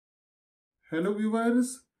Hello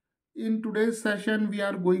viewers, in today's session we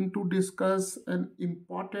are going to discuss an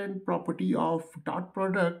important property of dot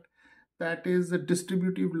product, that is a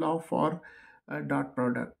distributive law for a dot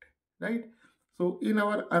product, right? So in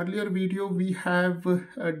our earlier video we have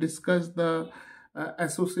discussed the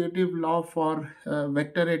associative law for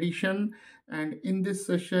vector addition, and in this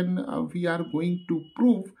session we are going to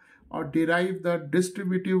prove or derive the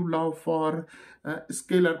distributive law for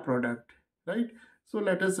scalar product, right? So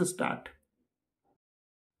let us start.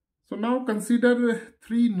 So now consider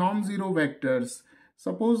three non-zero vectors.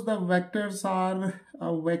 Suppose the vectors are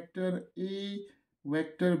a vector A,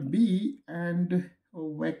 vector B, and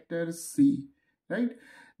a vector C, right?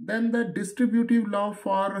 Then the distributive law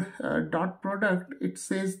for dot product, it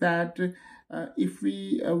says that if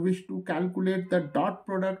we wish to calculate the dot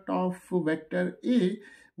product of vector A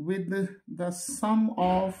with the sum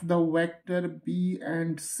of the vector B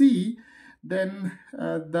and C, then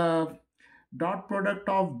the dot product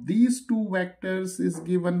of these two vectors is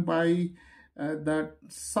given by the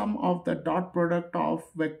sum of the dot product of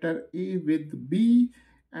vector A with B,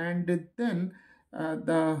 and then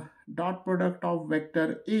the dot product of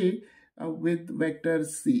vector A with vector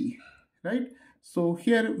C, right? So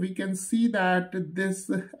here we can see that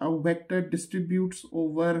this vector distributes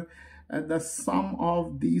over the sum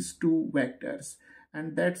of these two vectors,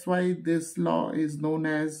 and that's why this law is known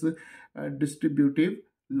as distributive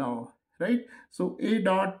law, right? So A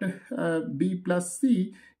dot B plus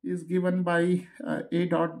C is given by A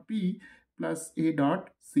dot B plus A dot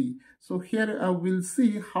C. So here we'll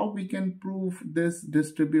see how we can prove this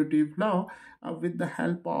distributive law with the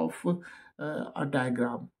help of a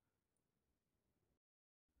diagram.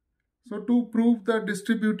 So to prove the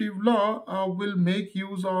distributive law, we'll make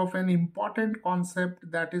use of an important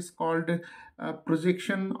concept that is called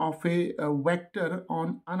projection of a vector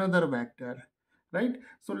on another vector, right?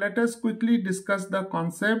 So let us quickly discuss the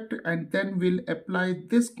concept, and then we'll apply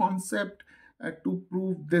this concept to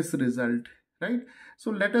prove this result, right?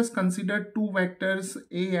 So let us consider two vectors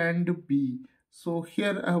A and B. So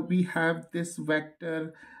here we have this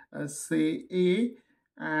vector say A,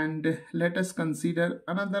 and let us consider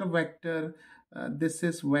another vector. This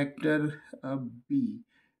is vector B,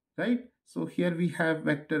 right? So here we have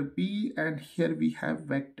vector B and here we have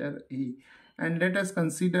vector A, and let us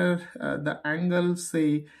consider the angle,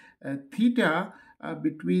 say theta,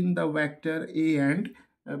 between the vector A and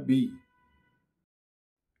B.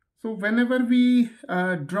 So whenever we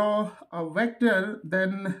draw a vector,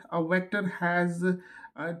 then a vector has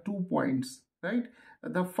 2 points, right?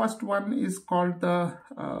 The first one is called the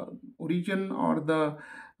origin or the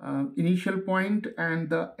initial point, and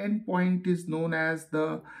the end point is known as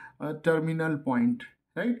the terminal point,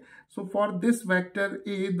 right? So for this vector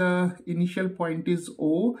A, the initial point is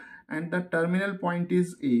O and the terminal point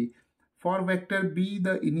is A. For vector B,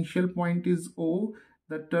 the initial point is O,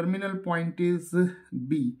 the terminal point is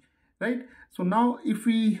B, right? So now if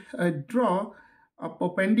we draw a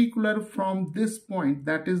perpendicular from this point,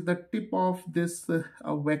 that is the tip of this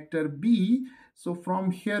vector B. So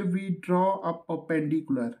from here we draw a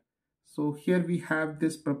perpendicular. So here we have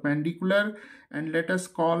this perpendicular, and let us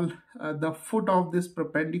call the foot of this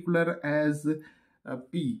perpendicular as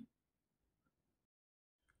P.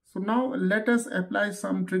 So now let us apply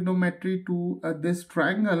some trigonometry to this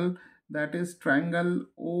triangle, that is triangle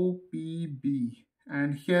OPB.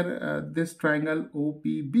 And here this triangle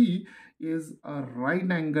OPB is a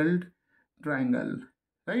right-angled triangle,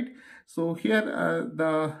 right? So here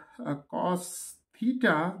the cos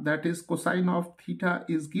theta, that is cosine of theta,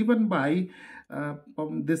 is given by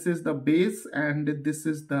this is the base and this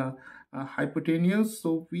is the hypotenuse.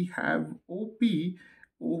 So we have OP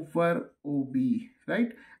over OB, right?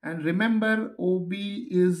 And remember, OB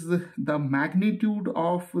is the magnitude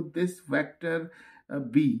of this vector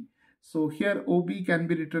B. So here OB can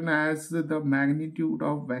be written as the magnitude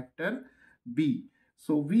of vector B.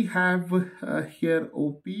 So we have here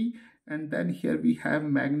OP, and then here we have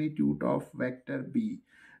magnitude of vector B.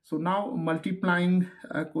 So now multiplying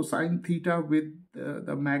cosine theta with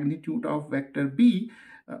the magnitude of vector B,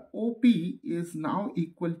 OP is now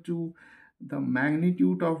equal to the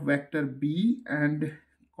magnitude of vector B and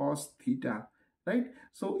cos theta, right?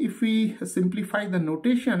 So if we simplify the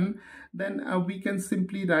notation, then we can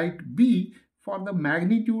simply write B for the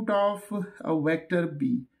magnitude of vector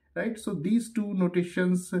B, right? So these two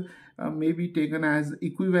notations may be taken as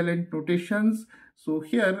equivalent notations. So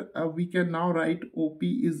here we can now write OP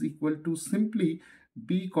is equal to simply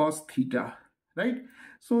B cos theta, right?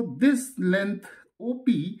 So this length OP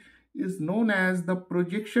is known as the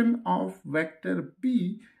projection of vector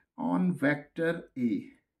B on vector A,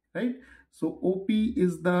 right? So OP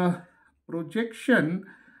is the projection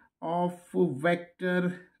of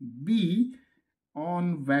vector B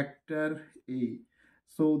on vector A.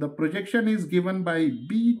 So the projection is given by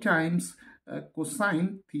B times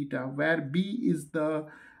cosine theta, where B is the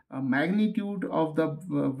magnitude of the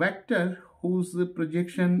vector whose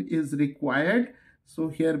projection is required. So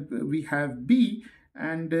here we have B,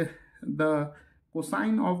 and the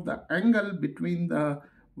cosine of the angle between the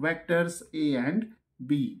vectors A and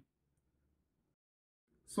B.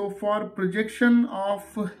 So for projection of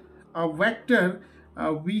a vector,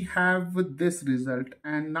 we have this result,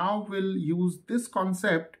 and now we'll use this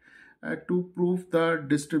concept to prove the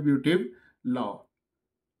distributive law.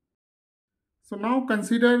 So now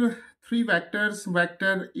consider three vectors,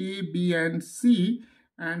 vector A, B and C,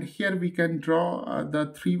 and here we can draw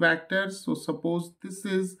the three vectors. So suppose this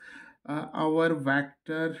is our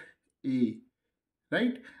vector A,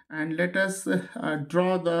 right? And let us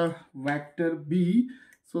draw the vector B.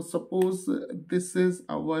 So suppose this is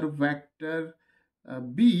our vector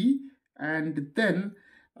B, and then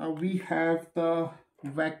we have the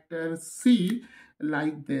vector C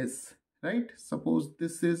like this, right? Suppose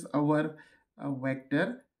this is our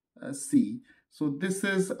vector C. So this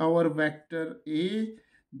is our vector A,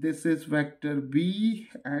 this is vector B,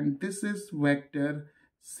 and this is vector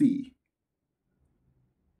C.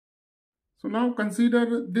 So now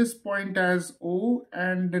consider this point as O,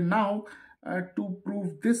 and now to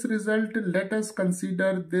prove this result, let us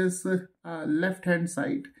consider this left hand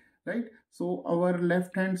side, right? So our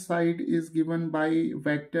left hand side is given by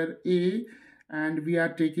vector A, and we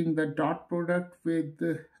are taking the dot product with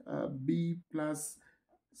B plus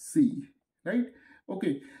C, right?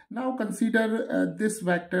 Okay, now consider this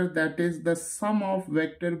vector, that is the sum of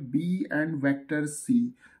vector B and vector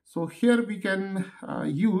C. So here we can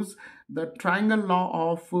use the triangle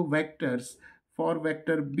law of vectors for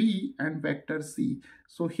vector B and vector C.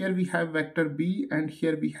 So here we have vector B and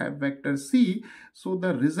here we have vector C. So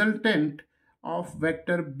the resultant of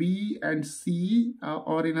vector B and C,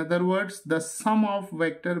 or in other words, the sum of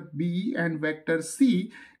vector B and vector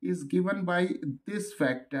C is given by this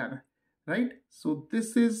vector, right? So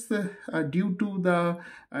this is due to the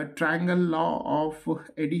triangle law of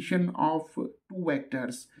addition of two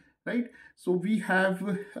vectors, right? So we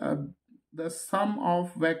have the sum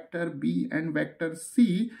of vector B and vector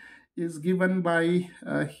C is given by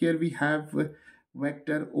here we have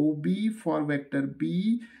vector OB for vector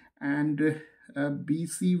B, and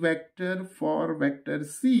BC vector for vector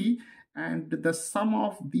C, and the sum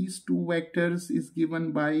of these two vectors is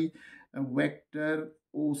given by vector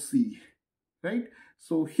OC, right?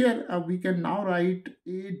 So here we can now write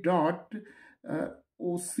A dot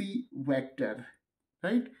OC vector,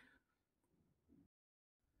 right?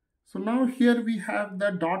 So now here we have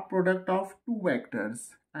the dot product of two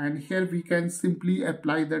vectors, and here we can simply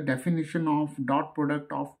apply the definition of dot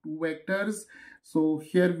product of two vectors. So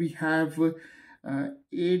here we have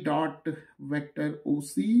A dot vector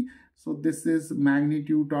OC. So this is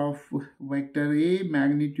magnitude of vector A,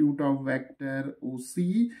 magnitude of vector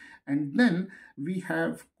OC, and then we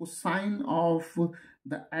have cosine of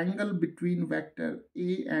the angle between vector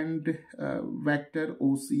A and vector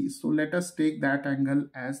OC. So let us take that angle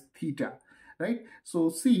as theta, right? So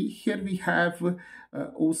see, here we have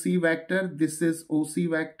OC vector, this is OC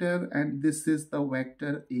vector, and this is the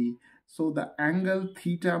vector A. So the angle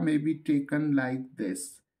theta may be taken like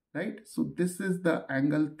this, right? So this is the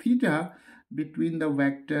angle theta between the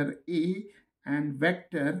vector A and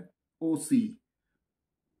vector OC.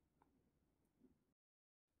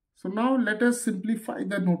 So now let us simplify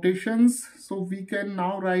the notations. So we can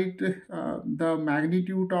now write the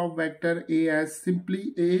magnitude of vector A as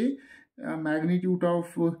simply A, magnitude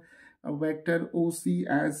of vector OC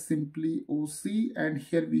as simply OC, and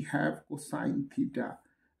here we have cosine theta,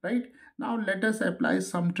 right? Now let us apply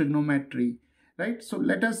some trigonometry, right? So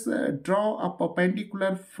let us draw a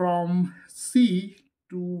perpendicular from C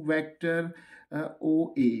to vector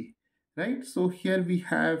OA, right? So here we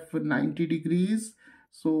have 90 degrees.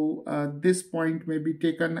 So this point may be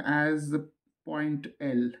taken as point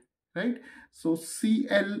L, right? So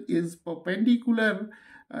CL is perpendicular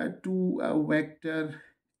to vector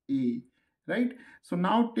A, right? So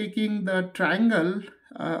now taking the triangle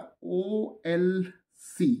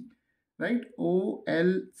OLC, right?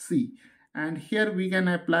 OLC, and here we can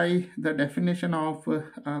apply the definition of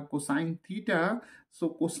cosine theta. So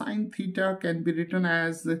cosine theta can be written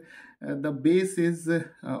as the base is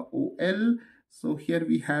OL. So here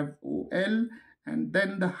we have OL, and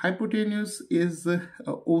then the hypotenuse is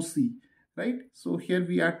OC, right? So here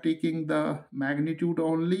we are taking the magnitude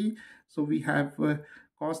only. So we have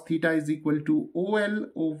cos theta is equal to OL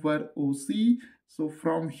over OC. So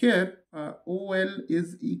from here, OL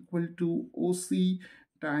is equal to OC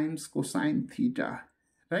times cosine theta,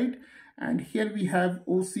 right? And here we have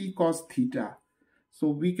OC cos theta. So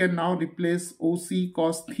we can now replace OC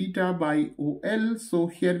cos theta by OL. So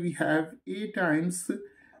here we have A times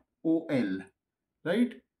OL,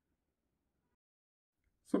 right?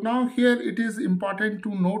 So now here it is important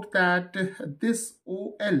to note that this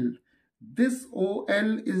OL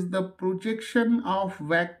is the projection of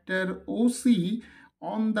vector OC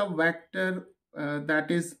on the vector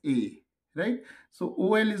that is A, right? So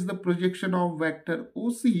OL is the projection of vector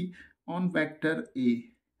OC on vector A,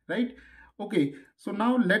 right? Okay, so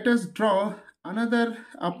now let us draw another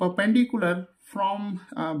perpendicular from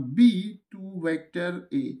B to vector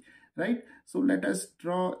A, right? So let us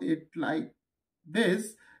draw it like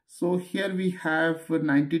this. So here we have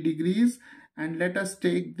 90 degrees, and let us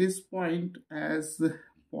take this point as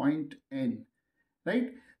point N,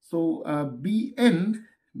 right? So BN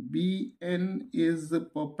is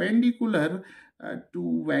perpendicular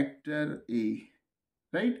to vector A,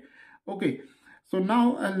 right? Okay, so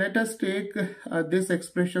now let us take this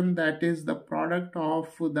expression, that is the product of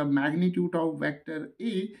the magnitude of vector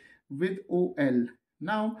A with OL.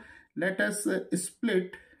 Now let us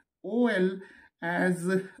split OL as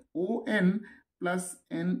ON plus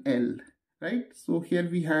NL, right? So here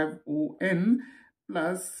we have ON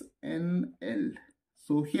plus NL.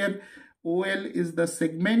 So here OL is the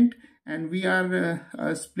segment, and we are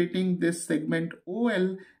splitting this segment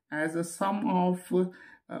OL as a sum of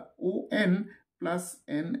ON plus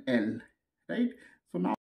NL, right?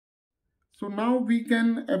 So now we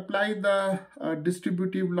can apply the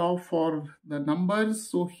distributive law for the numbers.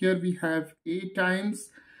 So here we have A times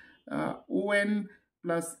ON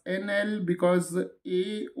plus NL, because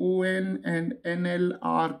A, ON and NL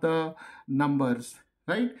are the numbers,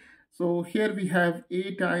 right? So here we have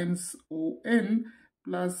A times ON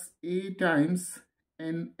plus A times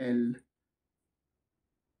NL.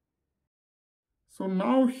 So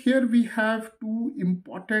now here we have two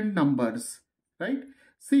important numbers, right?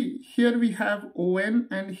 See, here we have ON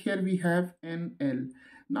and here we have NL.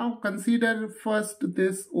 Now consider first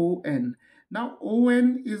this ON. Now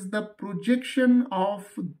ON is the projection of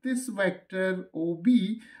this vector OB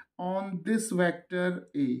on this vector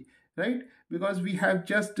A, right? Because we have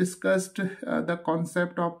just discussed the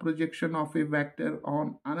concept of projection of a vector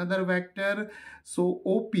on another vector. So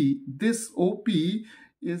OP, this OP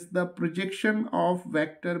is the projection of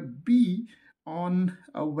vector B on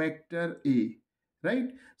a vector A, right?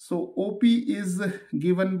 So OP is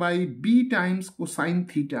given by B times cosine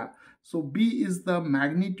theta. So B is the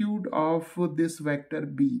magnitude of this vector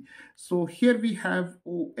B. So here we have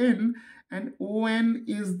ON, and ON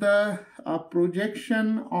is the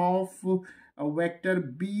projection of a vector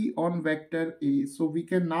B on vector A. So we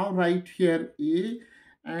can now write here A,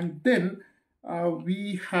 and then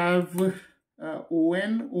we have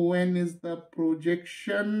ON is the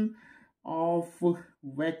projection of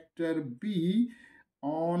vector B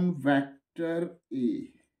on vector A,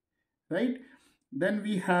 right? Then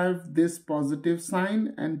we have this positive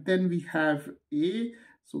sign, and then we have A,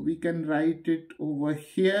 so we can write it over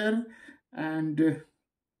here, and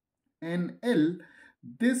NL,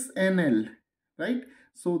 this NL, right?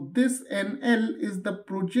 So this NL is the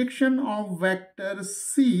projection of vector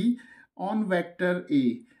C on vector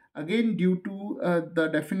A, again due to the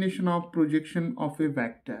definition of projection of a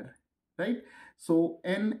vector, right? So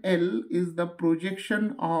NL is the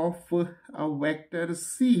projection of a vector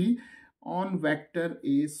C on vector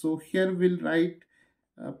A. So here we'll write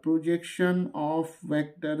projection of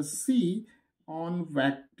vector C on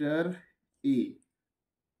vector A.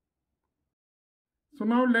 So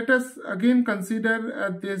now let us again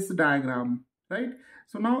consider this diagram, right?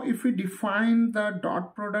 So now if we define the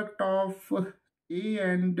dot product of A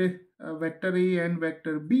and vector A and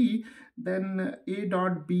vector B, then A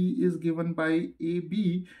dot B is given by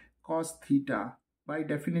AB cos theta, by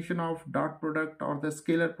definition of dot product or the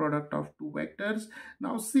scalar product of two vectors.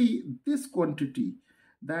 Now see this quantity,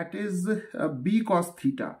 that is B cos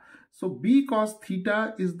theta. So B cos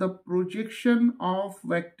theta is the projection of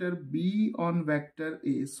vector B on vector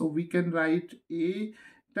A. So we can write A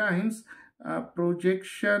times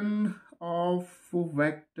projection of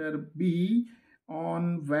vector B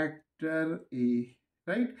on vector A,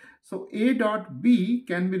 right? So A dot B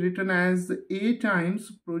can be written as A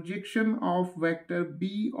times projection of vector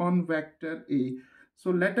B on vector A. So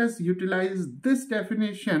let us utilize this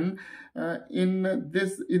definition in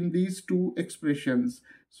these two expressions.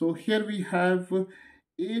 So here we have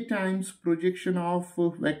A times projection of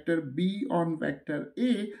vector B on vector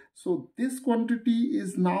A. So this quantity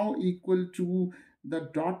is now equal to the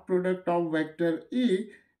dot product of vector A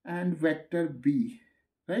and vector B,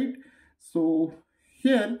 right? So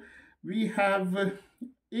here we have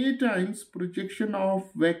A times projection of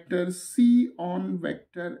vector C on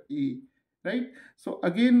vector A, right? So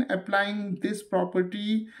again, applying this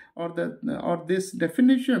property or this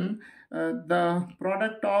definition, the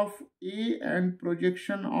product of A and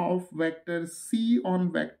projection of vector C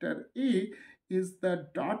on vector A is the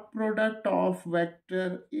dot product of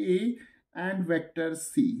vector A and vector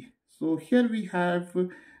C. So here we have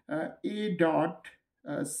A dot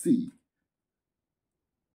C.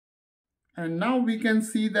 And now we can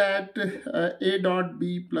see that A dot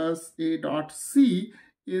B plus A dot C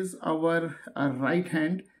is our right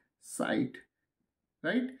hand side,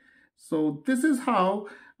 right? So this is how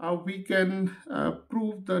we can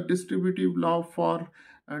prove the distributive law for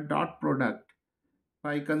dot product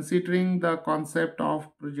by considering the concept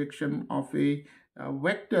of projection of a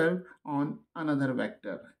vector on another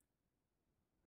vector.